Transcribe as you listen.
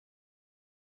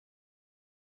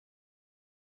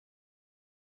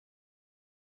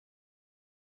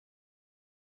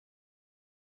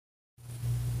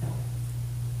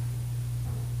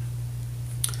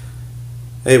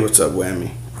Hey, what's up, Whammy?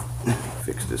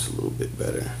 Fix this a little bit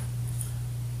better.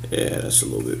 Yeah, that's a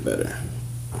little bit better.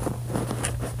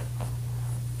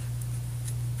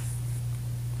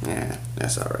 Yeah,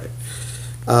 that's all right.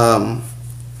 Um,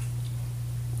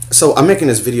 so I'm making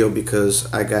this video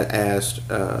because I got asked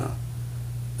a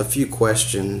few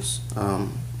questions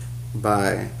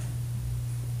by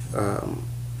a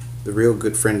real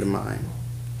good friend of mine,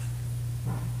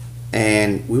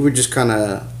 and we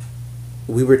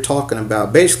were talking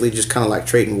about basically just kind of like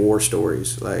trading war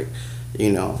stories, like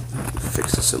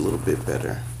fix this a little bit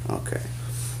better. Okay.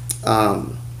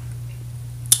 Um,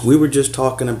 we were just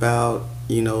talking about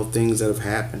things that have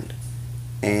happened,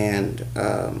 and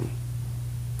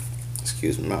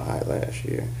excuse me, my eyelash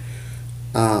here.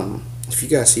 If you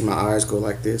guys see my eyes go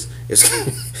like this, it's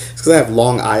because I have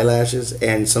long eyelashes,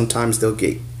 and sometimes they'll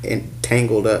get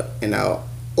entangled up, and I'll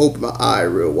open my eye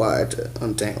real wide to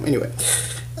untangle them. Anyway,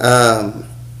 um,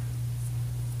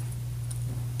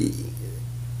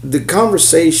 the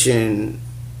conversation,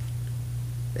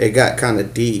 it got kind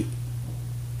of deep,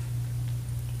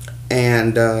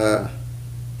 and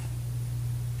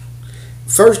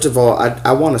first of all,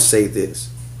 I want to say this.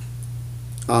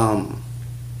 Um,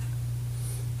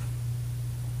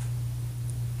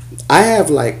 I have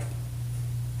like,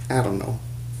 I don't know,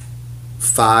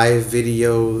 5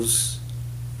 videos,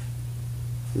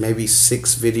 maybe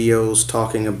 6 videos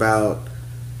talking about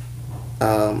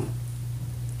um,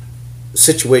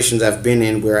 situations I've been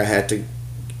in where I had to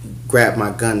grab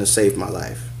my gun to save my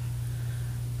life.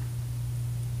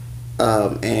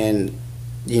 And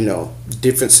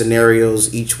different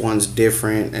scenarios, each one's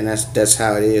different, and that's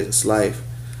how it is. It's life.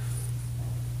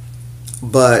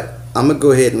 But I'm gonna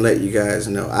go ahead and let you guys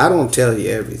know I don't tell you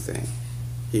everything,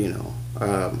 you know,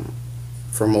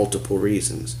 for multiple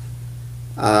reasons.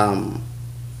 Um,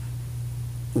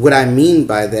 what I mean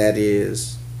by that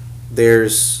is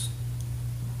there's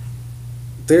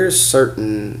there's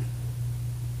certain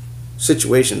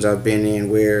situations I've been in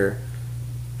where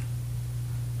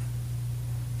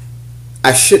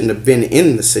I shouldn't have been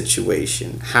in the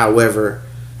situation. However,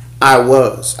 I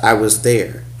was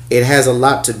there. It has a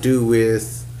lot to do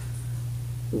with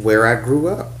where I grew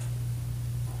up.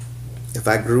 If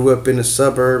I grew up in the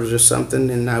suburbs or something,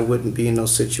 then I wouldn't be in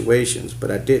those situations,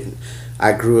 but I didn't.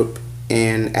 I grew up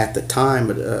in, at the time,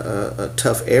 a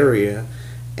tough area,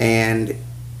 and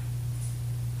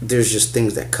there's just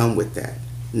things that come with that.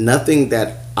 Nothing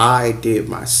that I did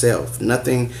myself.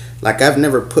 Nothing, like, I've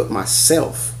never put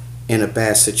myself in a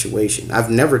bad situation. I've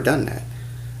never done that.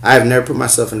 I've never put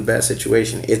myself in a bad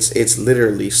situation. It's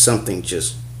literally something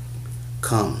just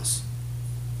comes.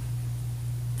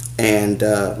 And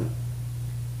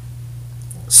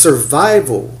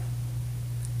survival.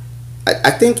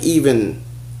 I think even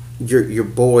your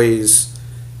boys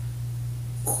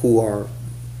who are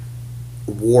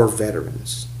war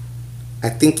veterans, I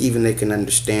think even they can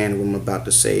understand what I'm about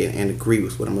to say and agree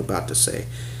with what I'm about to say.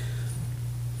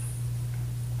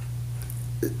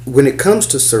 When it comes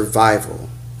to survival,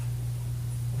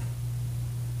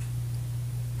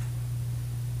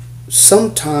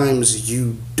 sometimes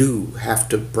you do have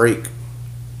to break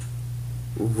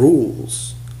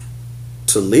rules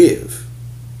to live.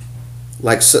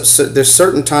 Like, so there's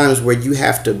certain times where you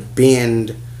have to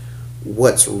bend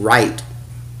what's right,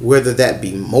 whether that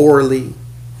be morally,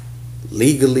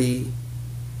 legally,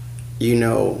 you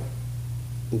know,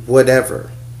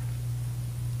 whatever,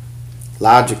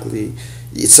 logically.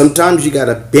 Sometimes you got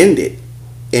to bend it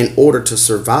in order to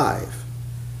survive.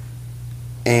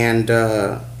 And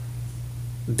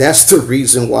that's the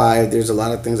reason why there's a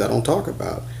lot of things I don't talk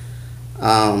about.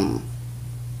 Um,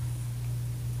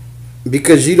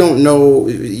 because you don't know,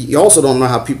 you also don't know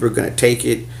how people are going to take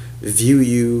it, view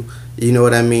you, you know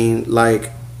what I mean?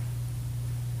 Like,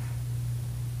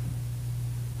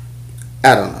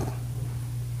 I don't know.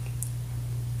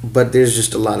 But there's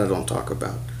just a lot I don't talk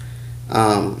about.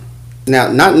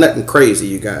 Now, not nothing crazy,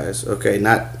 you guys, okay?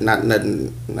 Not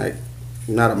nothing like,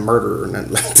 not a murder or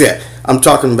nothing like that. I'm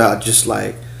talking about just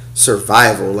like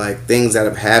survival, like things that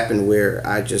have happened where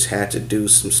I just had to do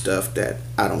some stuff that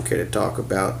I don't care to talk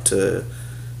about to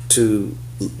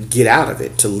get out of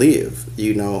it, to live,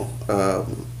 you know.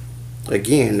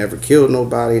 Again, never killed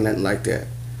nobody, nothing like that.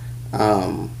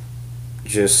 Um,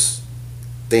 just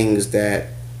things that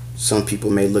some people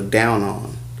may look down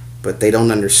on, but they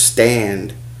don't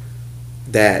understand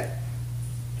that,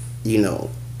 you know,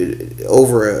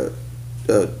 over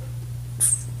a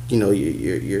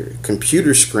your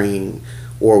computer screen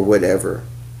or whatever,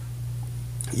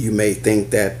 you may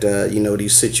think that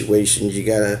these situations you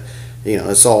gotta,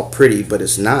 it's all pretty, but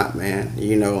it's not, man.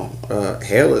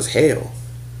 Hell is hell.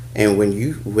 And when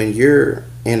you're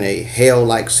in a hell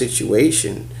like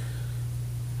situation,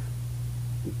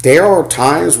 there are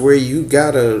times where you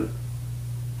gotta,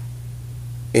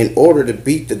 in order to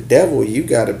beat the devil, you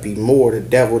gotta be more the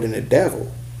devil than the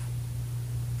devil.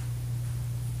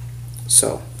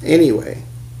 So anyway,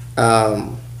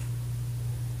 and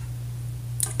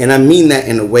I mean that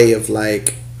in a way of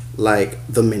like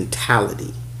the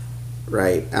mentality,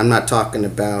 right? I'm not talking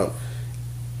about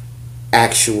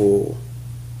actual,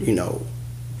 you know,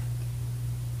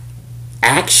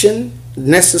 action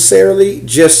necessarily.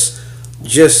 Just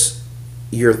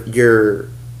your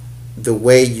the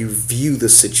way you view the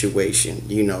situation.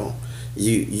 You know,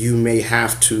 you may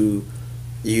have to,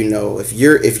 you know, if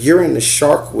you're in the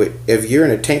shark with if you're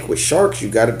in a tank with sharks, you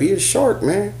got to be a shark,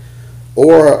 man,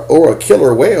 or a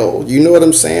killer whale. You know what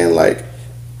I'm saying? Like,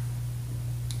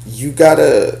 you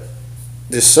gotta,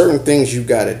 there's certain things you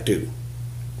gotta do,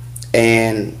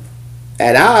 and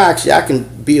I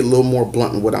can be a little more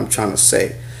blunt in what I'm trying to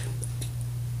say.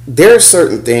 There are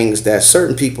certain things that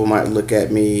certain people might look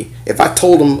at me, if I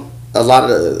told them a lot of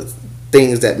the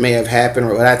things that may have happened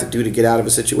or what I have to do to get out of a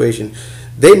situation,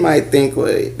 they might think,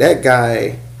 well, that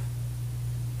guy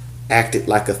acted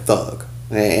like a thug,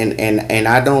 and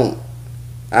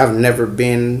I've never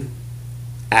been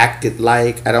acted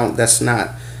like, I don't, that's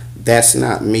not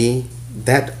me.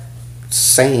 That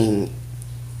saying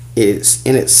is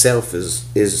in itself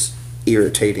is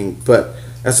irritating, but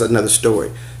that's another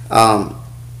story.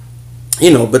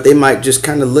 You know, but they might just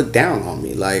kind of look down on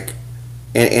me, like,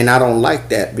 and I don't like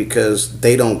that, because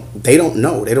they don't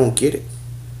know, they don't get it,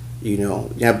 you know.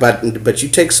 Yeah, but you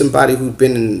take somebody who's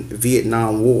been in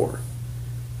Vietnam War,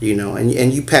 you know,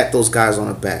 and you pat those guys on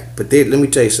the back, but let me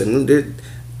tell you something, they're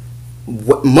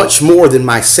much more than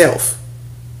myself.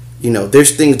 You know,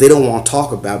 there's things they don't want to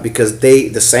talk about, because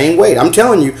the same way, I'm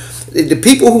telling you, the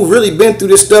people who really been through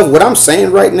this stuff, what I'm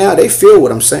saying right now, they feel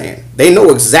what I'm saying. They know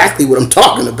exactly what I'm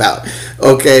talking about.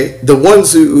 Okay, the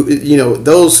ones who, you know,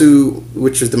 those who,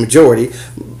 which is the majority,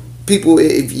 people.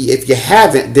 If you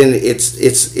haven't, then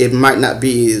it might not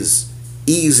be as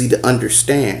easy to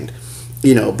understand.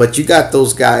 You know, but you got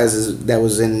those guys that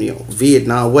was in, you know,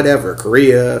 Vietnam, whatever,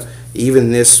 Korea,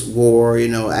 even this war, you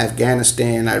know,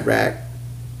 Afghanistan, Iraq.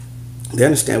 They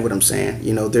understand what I'm saying.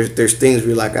 You know, there's things where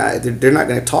you're like, they're not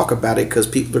going to talk about it, because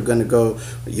people are going to go,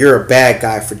 you're a bad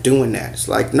guy for doing that. It's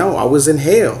like, no, I was in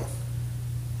hell.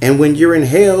 And when you're in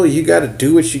hell, you got to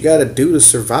do what you got to do to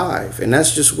survive. And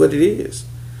that's just what it is.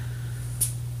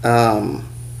 So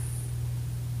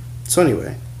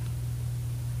anyway,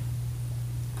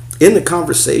 in the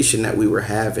conversation that we were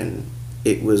having,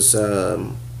 it was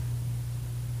kind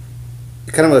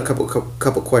of a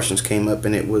couple questions came up,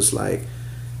 and it was like,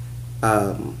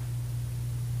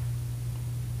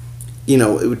 you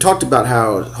know, we talked about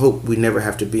how hope we never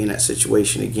have to be in that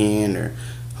situation again, or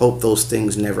hope those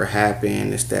things never happen,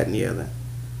 this, that, and the other.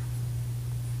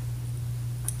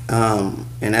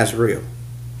 And that's real.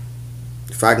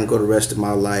 If I can go the rest of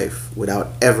my life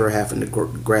without ever having to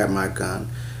grab my gun,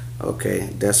 okay,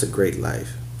 that's a great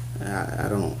life. I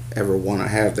don't ever want to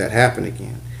have that happen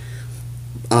again.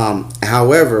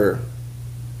 However,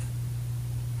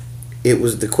 it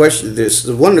was the question.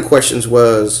 One of the questions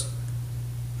was,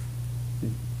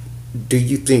 do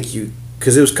you think you?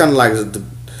 Because it was kind of like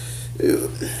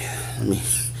let me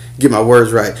get my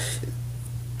words right.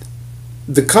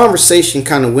 The conversation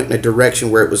kind of went in a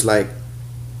direction where it was like,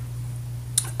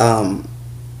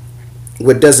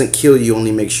 what doesn't kill you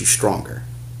only makes you stronger.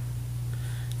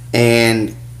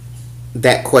 And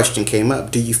that question came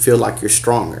up. Do you feel like you're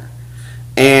stronger?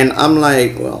 And I'm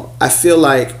like, well, I feel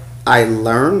like I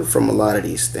learned from a lot of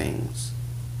these things,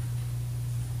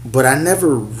 but I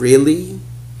never really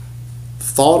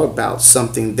thought about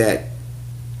something that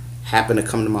happened to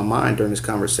come to my mind during this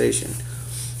conversation.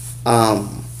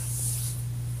 And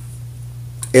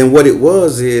what it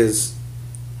was is,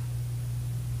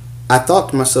 I thought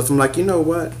to myself, I'm like, you know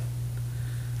what?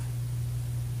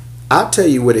 I'll tell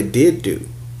you what it did do.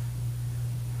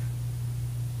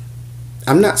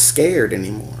 I'm not scared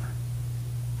anymore.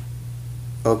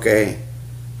 Okay,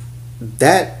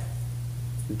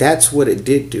 that's what it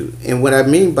did do. And what I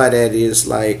mean by that is,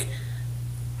 like,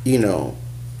 you know,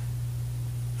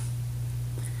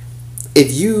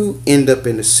 if you end up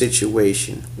in a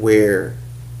situation where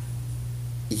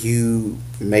you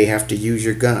may have to use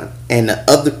your gun, and the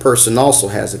other person also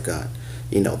has a gun,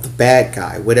 you know, the bad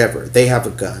guy, whatever, they have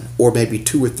a gun, or maybe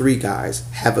 2 or 3 guys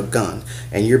have a gun,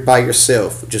 and you're by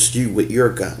yourself, just you with your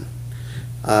gun.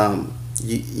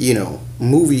 You know,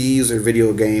 movies or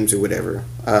video games or whatever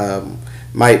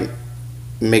might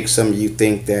make some of you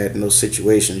think that in those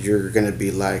situations you're going to be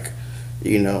like,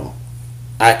 you know,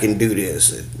 I can do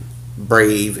this, and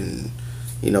brave, and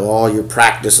all your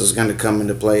practice is going to come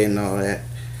into play and all that.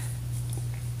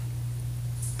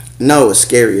 No, it's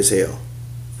scary as hell.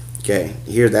 Okay,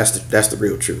 here that's the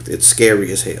real truth. It's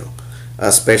scary as hell,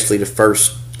 especially the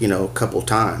first couple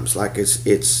times. Like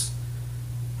it's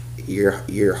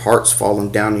your heart's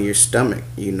falling down in your stomach.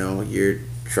 You're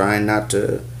trying not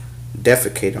to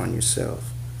defecate on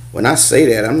yourself. When I say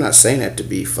that, I'm not saying that to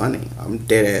be funny. I'm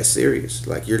dead ass serious.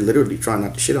 Like, you're literally trying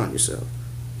not to shit on yourself.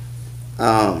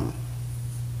 Um,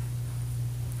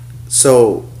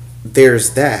 so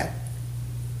there's that.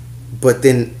 But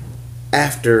then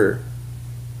after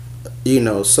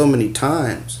so many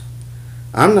times,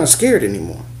 I'm not scared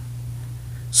anymore.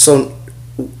 So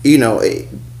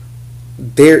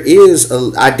there is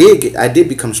I did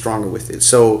become stronger with it.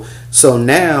 So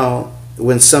now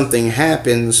when something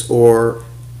happens, or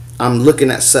I'm looking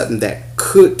at something that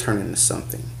could turn into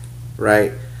something,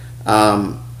 right?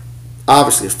 Um,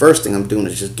 Obviously, the first thing I'm doing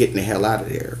is just getting the hell out of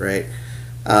there, right?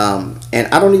 And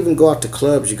I don't even go out to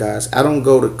clubs, you guys. I don't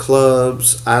go to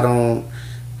clubs. I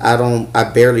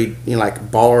barely,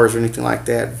 like bars or anything like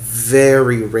that.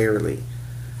 Very rarely.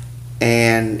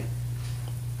 And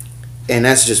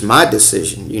that's just my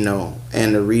decision.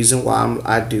 And the reason why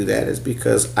I do that is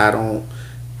because I don't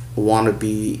want to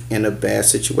be in a bad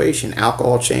situation.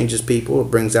 Alcohol changes people.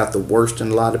 It brings out the worst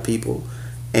in a lot of people,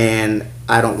 and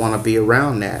I don't want to be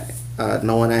around that.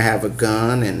 Knowing I have a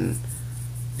gun, and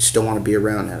just don't want to be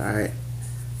around that. All right.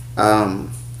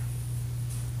 Um,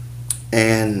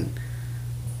 and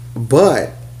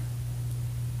but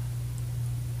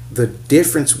the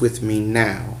difference with me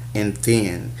now and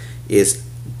then is,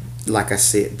 like I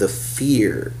said, the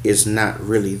fear is not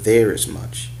really there as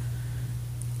much.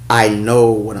 I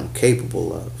know what I'm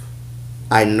capable of.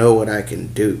 I know what I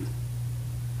can do.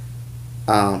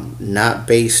 Not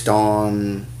based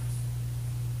on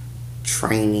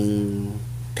training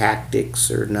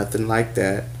tactics or nothing like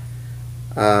that.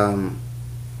 I'm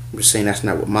just saying that's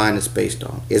not what mine is based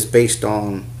on. It's based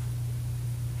on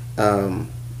um,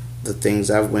 the things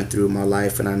I've went through in my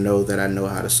life, and I know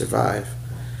how to survive.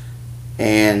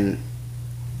 And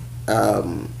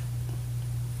um,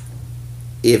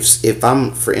 if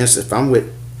I'm, for instance, if I'm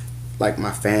with like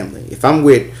my family, if I'm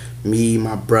with me,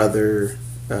 my brother,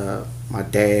 my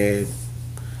dad,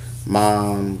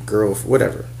 mom, girl,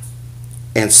 whatever,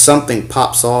 and something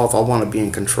pops off, I want to be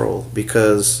in control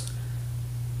because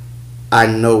I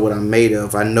know what I'm made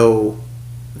of. I know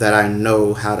that I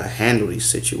know how to handle these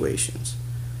situations.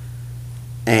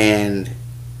 And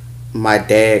my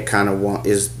dad kind of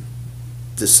is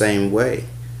the same way.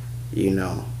 What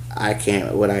I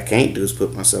can't do is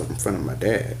put myself in front of my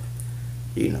dad.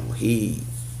 He's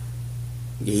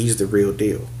the real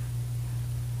deal.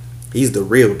 He's the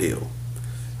real deal.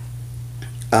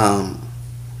 Um,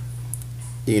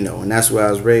 and that's what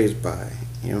I was raised by.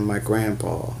 My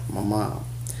grandpa, my mom.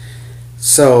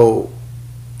 So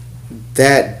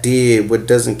that did what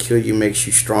doesn't kill you makes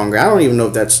you stronger. I don't even know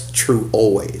if that's true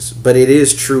always, but it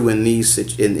is true in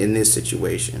in this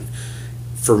situation.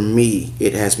 For me,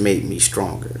 it has made me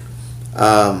stronger.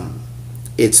 Um,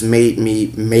 it's made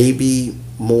me maybe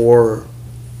more.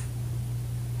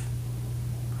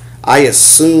 I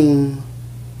assume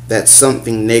that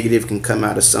something negative can come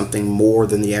out of something more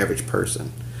than the average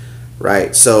person,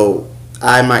 right? So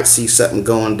I might see something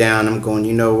going down. I'm going,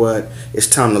 you know what? It's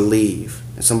time to leave.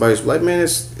 And somebody's like, man,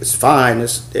 it's fine.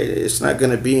 It's not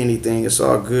gonna be anything. It's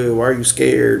all good. Why are you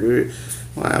scared?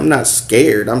 Well, I'm not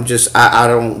scared. I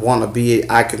don't want to be.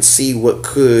 I can see what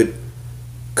could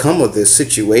come of this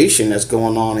situation that's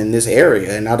going on in this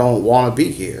area, and I don't want to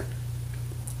be here.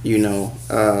 You know,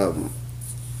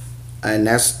 and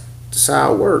that's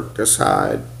how I work. That's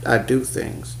how I do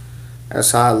things.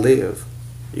 That's how I live.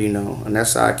 And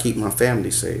that's how I keep my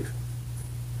family safe.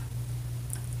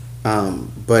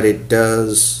 But it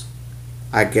does.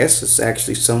 I guess it's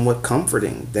actually somewhat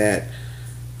comforting that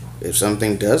if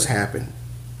something does happen,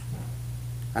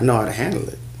 I know how to handle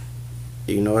it.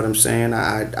 You know what I'm saying?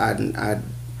 I'm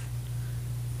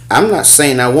not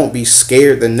saying I won't be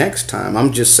scared the next time.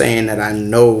 I'm just saying that I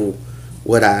know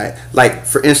what I like.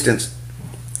 For instance,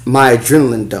 my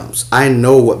adrenaline dumps. I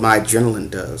know what my adrenaline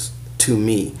does to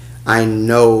me. I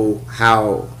know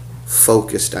how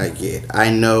focused I get. I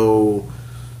know,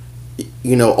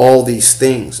 all these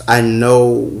things. I know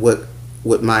what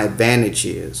my advantage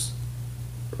is,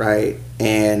 right?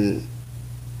 And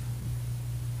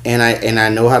I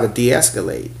know how to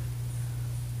de-escalate.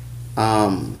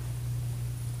 Um,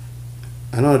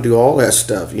 I know how to do all that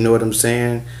stuff. You know what I'm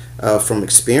saying? From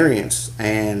experience.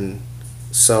 And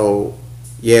so,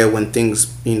 yeah, when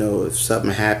things, if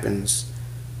something happens,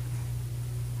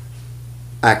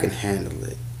 I can handle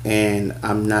it, and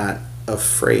I'm not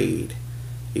afraid.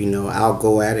 I'll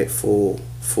go at it full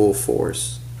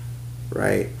force,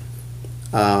 right?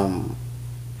 Um,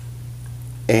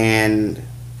 and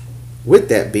with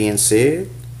that being said,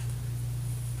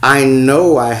 I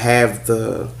know I have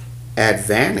the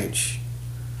advantage.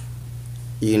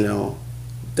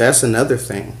 That's another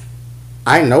thing.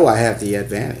 I know I have the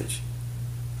advantage.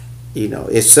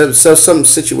 If some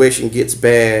situation gets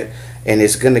bad and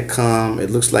it's gonna come, it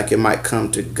looks like it might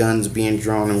come to guns being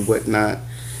drawn and whatnot.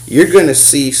 You're gonna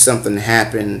see something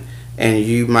happen, and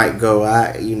you might go,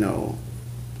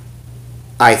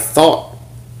 I thought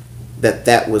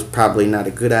that was probably not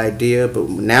a good idea, but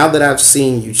now that I've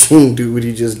seen Eugene do what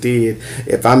he just did,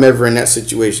 if I'm ever in that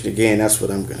situation again, that's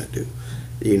what I'm gonna do.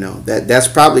 That's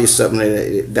probably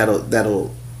something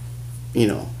that'll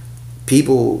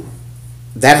people,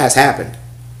 that has happened.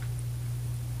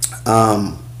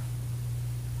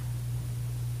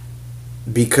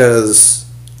 Because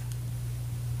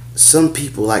some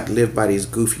people like live by these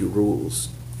goofy rules,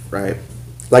 right?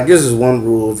 Like, this is one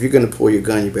rule: if you're gonna pull your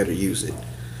gun, you better use it.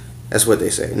 That's what they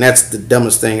say, and that's the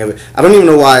dumbest thing of it. I don't even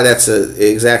know why that's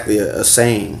exactly a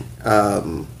saying.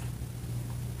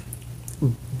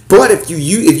 But if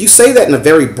you say that in a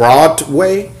very broad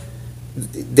way,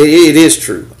 it is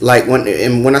true. Like,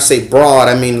 when I say broad,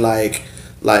 I mean like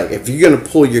if you're gonna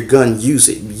pull your gun, use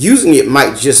it. Using it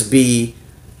might just be,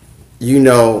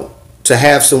 to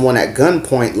have someone at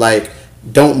gunpoint, like,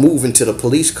 don't move until the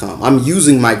police come. I'm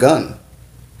using my gun,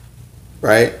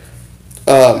 right?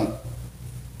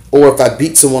 Or if I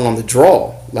beat someone on the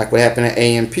draw, like what happened at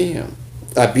AM/PM.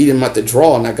 I beat him at the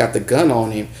draw and I got the gun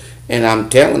on him, and I'm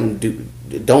telling him, dude,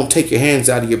 don't take your hands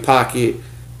out of your pocket.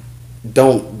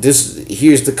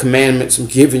 Here's the commandments I'm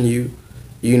giving you.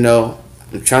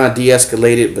 I'm trying to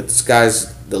de-escalate it, but this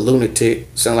guy's the lunatic.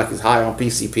 Sound like he's high on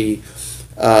PCP.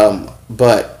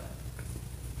 But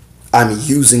I'm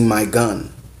using my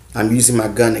gun. I'm using my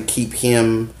gun to keep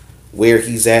him where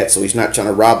he's at, so he's not trying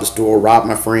to rob the store, rob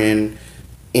my friend,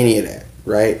 any of that,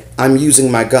 right? I'm using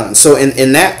my gun. So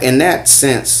in that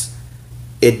sense,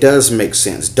 it does make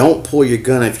sense. Don't pull your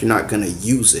gun if you're not going to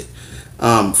use it.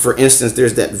 For instance,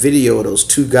 there's that video of those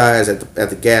two guys at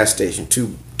the gas station,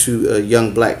 two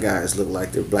young black guys, look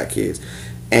like they're black kids,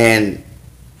 and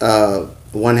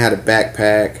one had a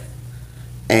backpack,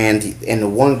 and the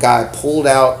one guy pulled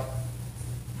out,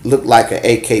 looked like an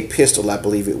AK pistol, I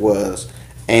believe it was,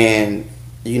 and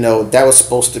that was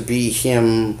supposed to be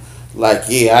him, like,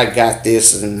 yeah, I got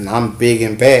this and I'm big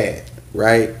and bad,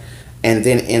 right? And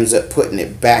then ends up putting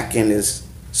it back in his.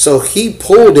 So he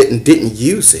pulled it and didn't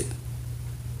use it.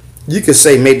 You could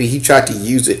say maybe he tried to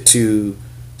use it to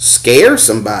scare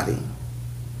somebody,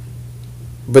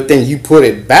 but then you put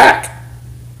it back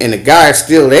and the guy's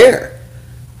still there.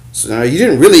 So now you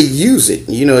didn't really use it.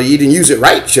 You didn't use it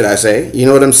right, should I say. You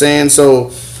know what I'm saying?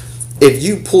 So if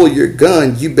you pull your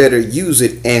gun, you better use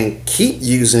it and keep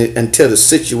using it until the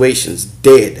situation's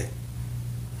dead.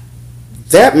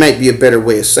 That might be a better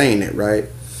way of saying it, right?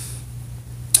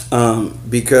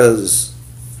 Because,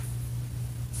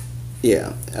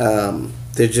 yeah,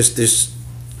 there's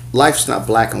life's not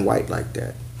black and white like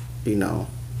that.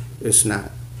 It's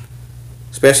not.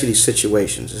 Especially these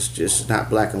situations, it's just not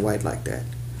black and white like that.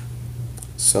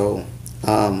 So,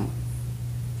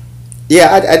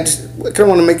 yeah, I just kind of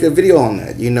want to make a video on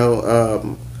that,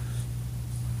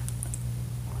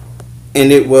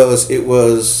 and it was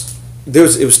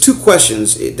two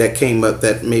questions that came up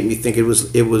that made me think it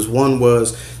was one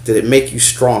was, did it make you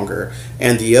stronger,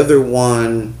 and the other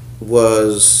one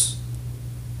was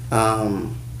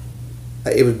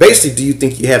it was basically, do you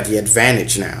think you have the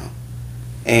advantage now?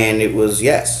 And it was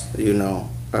yes,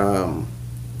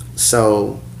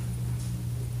 so,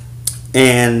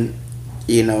 and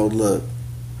look,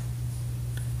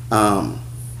 the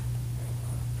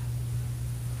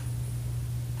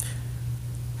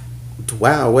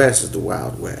Wild West is the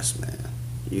Wild West, man.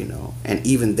 And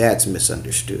even that's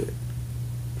misunderstood.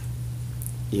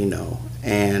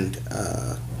 And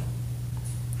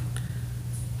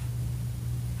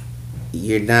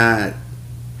you're not.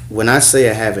 When I say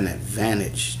I have an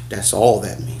advantage, that's all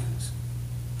that means.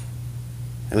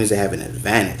 That means I have an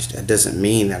advantage. That doesn't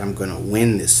mean that I'm going to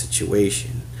win this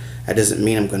situation. That doesn't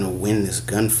mean I'm going to win this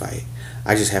gunfight.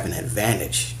 I just have an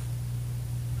advantage.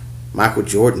 Michael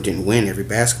Jordan didn't win every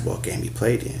basketball game he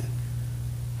played in.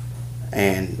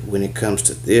 And when it comes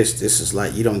to this is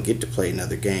like, you don't get to play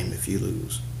another game if you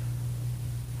lose.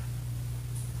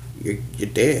 You're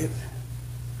dead.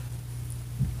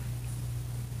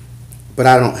 But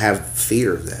I don't have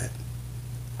fear of that.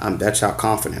 That's how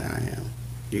confident I am.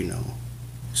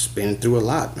 It's been through a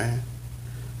lot, man.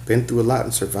 been through a lot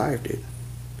and survived it.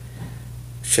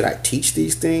 Should I teach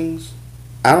these things?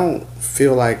 I don't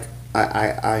feel like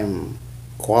I'm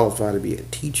qualified to be a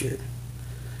teacher.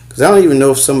 Because I don't even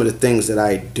know if some of the things that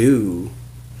I do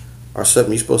are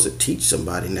something you're supposed to teach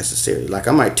somebody necessarily. Like,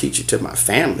 I might teach it to my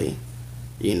family,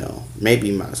 maybe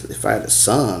if I had a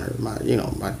son or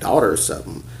my daughter or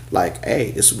something. Like,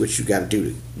 hey, this is what you got to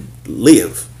do to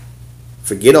live.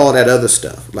 Forget all that other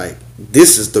stuff. Like,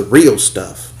 this is the real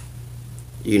stuff.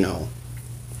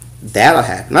 That'll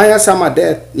happen. That's how my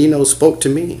dad, spoke to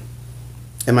me,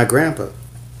 and my grandpa.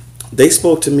 They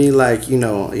spoke to me like,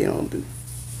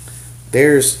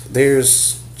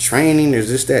 there's training, there's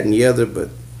this, that, and the other, but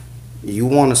you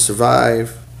want to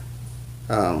survive.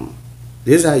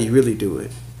 This is how you really do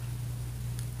it.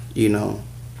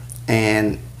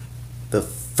 And the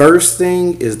first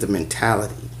thing is the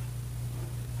mentality.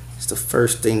 It's the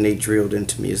first thing they drilled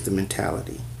into me is the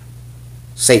mentality.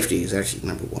 Safety is actually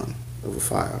number one over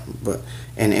fire,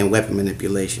 and weapon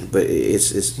manipulation. But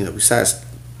it's besides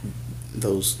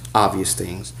those obvious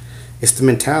things, it's the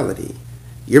mentality.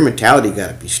 Your mentality got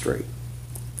to be straight.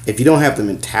 If you don't have the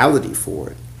mentality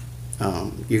for it,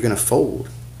 you're gonna fold.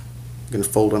 You're gonna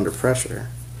fold under pressure.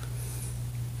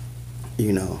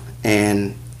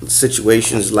 And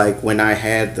situations like when I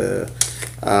had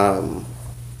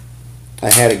I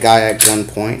had a guy at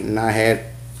gunpoint, and I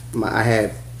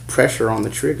had pressure on the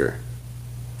trigger,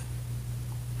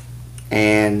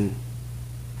 and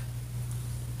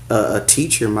a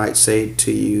teacher might say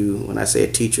to you, when I say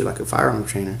a teacher, like a firearm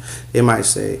trainer, they might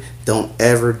say, don't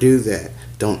ever do that.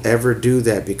 Don't ever do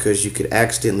that, because you could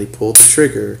accidentally pull the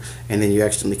trigger and then you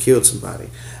accidentally killed somebody.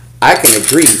 I can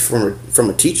agree from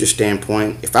a teacher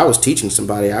standpoint. If I was teaching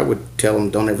somebody, I would tell them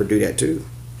don't ever do that too.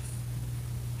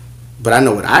 But I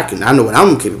know what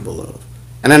I'm capable of.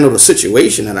 And I know the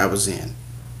situation that I was in.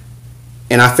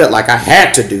 And I felt like I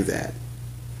had to do that.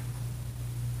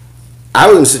 I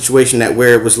was in a situation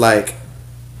where it was like,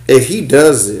 if he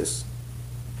does this,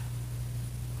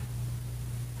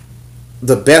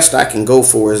 the best I can go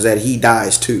for is that he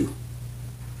dies too.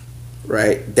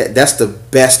 Right? That's the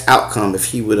best outcome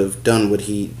if he would have done what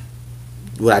I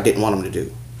didn't want him to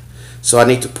do. So I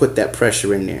need to put that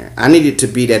pressure in there. I need it to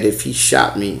be that if he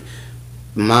shot me,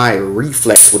 my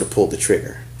reflex would have pulled the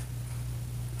trigger.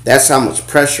 That's how much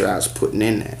pressure I was putting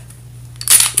in that.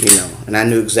 And I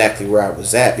knew exactly where I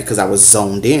was at because I was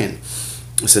zoned in.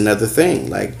 It's another thing.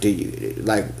 Like,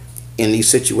 in these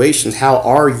situations, how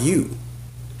are you?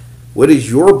 What does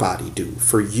your body do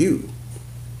for you?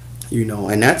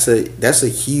 And that's a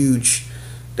huge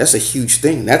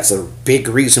thing. That's a big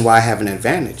reason why I have an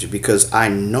advantage, because I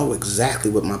know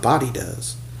exactly what my body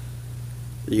does.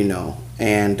 And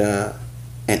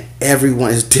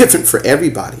everyone is different for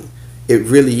everybody. It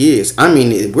really is. I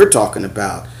mean, we're talking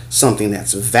about something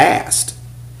that's vast.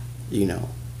 There's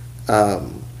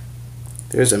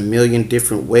a million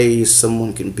different ways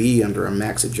someone can be under a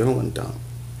max adrenaline dump,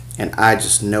 and I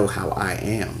just know how I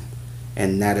am,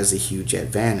 and that is a huge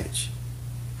advantage.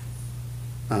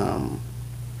 I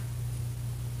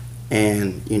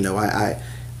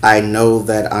know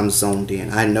that I'm zoned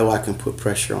in. I know I can put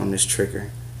pressure on this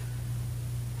trigger.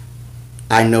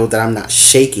 I know that I'm not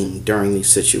shaking during these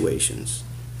situations.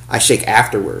 I shake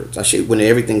afterwards. I shake when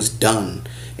everything's done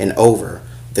and over.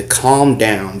 The calm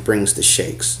down brings the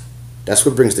shakes. That's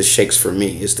what brings the shakes for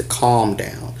me, is the calm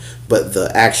down. But the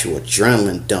actual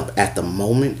adrenaline dump at the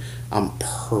moment, I'm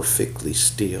perfectly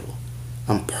still.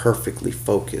 I'm perfectly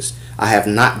focused. I have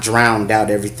not drowned out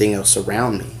everything else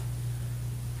around me,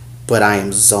 but I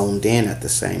am zoned in at the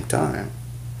same time.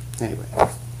 Anyway.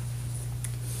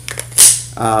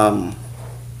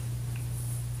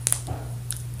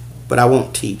 But I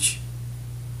won't teach.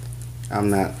 I'm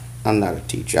not a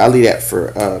teacher. I leave that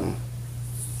for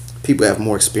people who have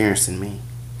more experience than me.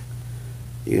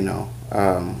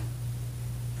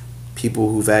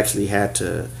 People who've actually had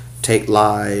to take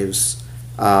lives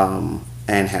and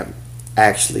have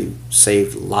actually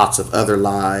saved lots of other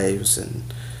lives, and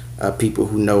people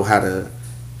who know how to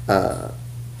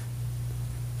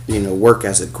work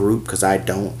as a group, because I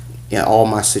don't. In all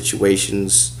my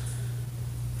situations,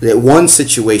 that one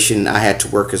situation I had to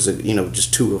work as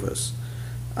just two of us.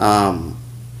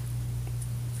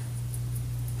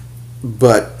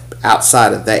 But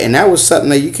outside of that, and that was something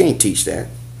that you can't teach that.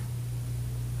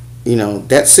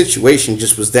 That situation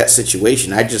just was that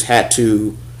situation. I just had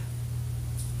to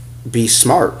be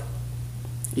smart.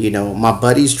 My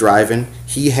buddy's driving.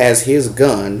 He has his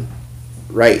gun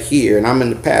right here, and I'm in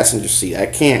the passenger seat. I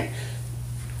can't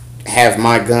have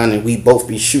my gun and we both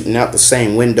be shooting out the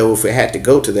same window if it had to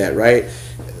go to that, right?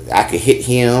 I could hit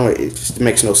him. It just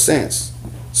makes no sense.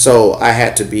 So I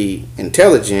had to be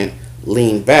intelligent,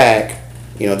 lean back,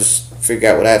 just figure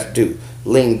out what I have to do.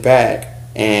 Lean back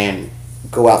and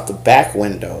go out the back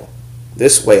window.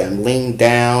 This way I'm leaned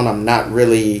down. I'm not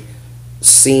really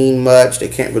seen much. They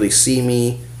can't really see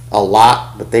me a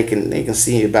lot, but they can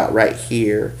see me about right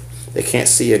here. They can't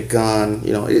see a gun.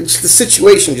 It's the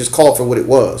situation just called for what it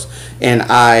was, and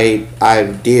I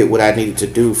did what I needed to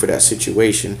do for that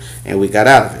situation, and we got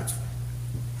out of it.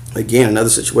 Again, another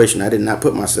situation I did not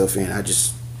put myself in.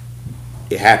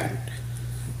 It happened.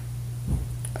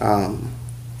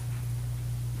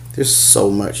 There's so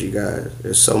much, you guys.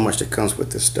 There's so much that comes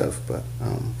with this stuff. But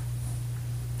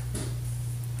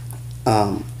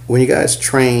when you guys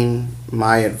train,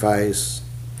 my advice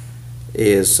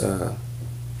is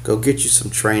go get you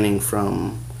some training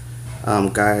from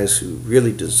guys who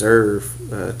really deserve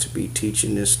to be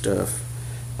teaching this stuff,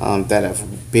 that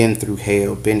have been through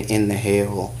hell, been in the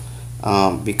hell,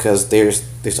 because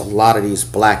there's a lot of these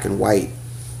black and white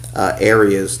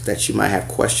areas that you might have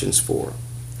questions for,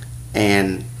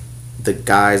 and the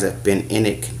guys that have been in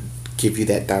it can give you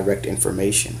that direct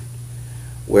information,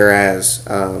 whereas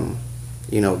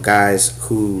guys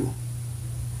who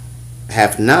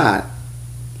have not,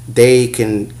 they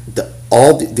can the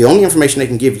only information they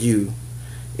can give you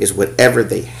is whatever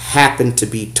they happen to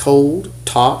be told,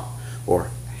 taught,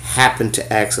 or happen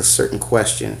to ask a certain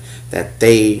question that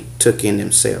they took in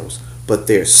themselves. But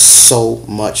there's so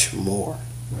much more.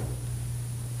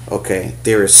 Okay,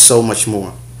 there is so much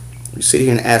more. You sit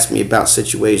here and ask me about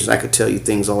situations, I could tell you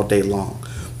things all day long.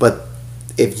 But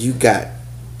if you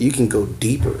can go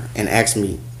deeper and ask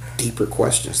me deeper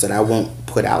questions that I won't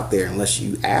put out there unless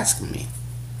you ask me.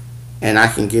 And I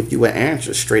can give you an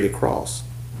answer straight across.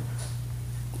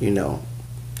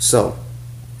 So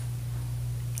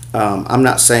I'm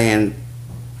not saying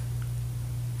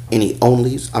any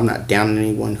onlys. I'm not down on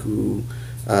anyone who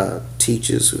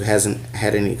teaches who hasn't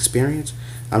had any experience.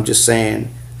 I'm just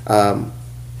saying,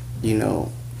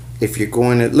 if you're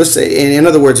going to, let's say, in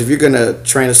other words, if you're going to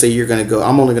train, let's say you're going to go,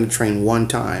 I'm only going to train one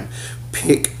time,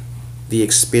 pick the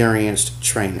experienced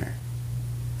trainer.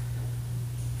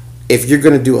 If you're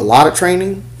going to do a lot of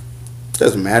training,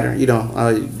 doesn't matter.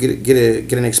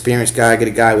 Get an experienced guy, get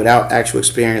a guy without actual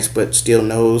experience but still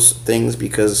knows things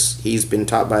because he's been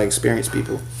taught by experienced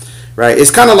people, right?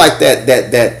 It's kind of like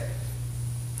that.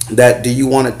 Do you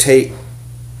want to take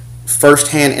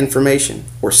first-hand information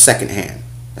or second-hand?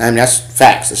 I mean, that's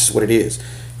facts. This is what it is.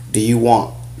 Do you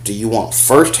want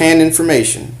first-hand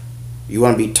information? You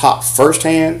want to be taught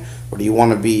first-hand, or do you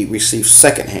want to receive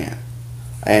second-hand?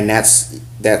 And that's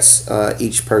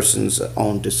each person's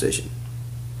own decision.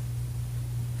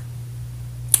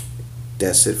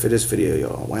 That's it for this video,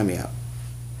 y'all. Whammy out.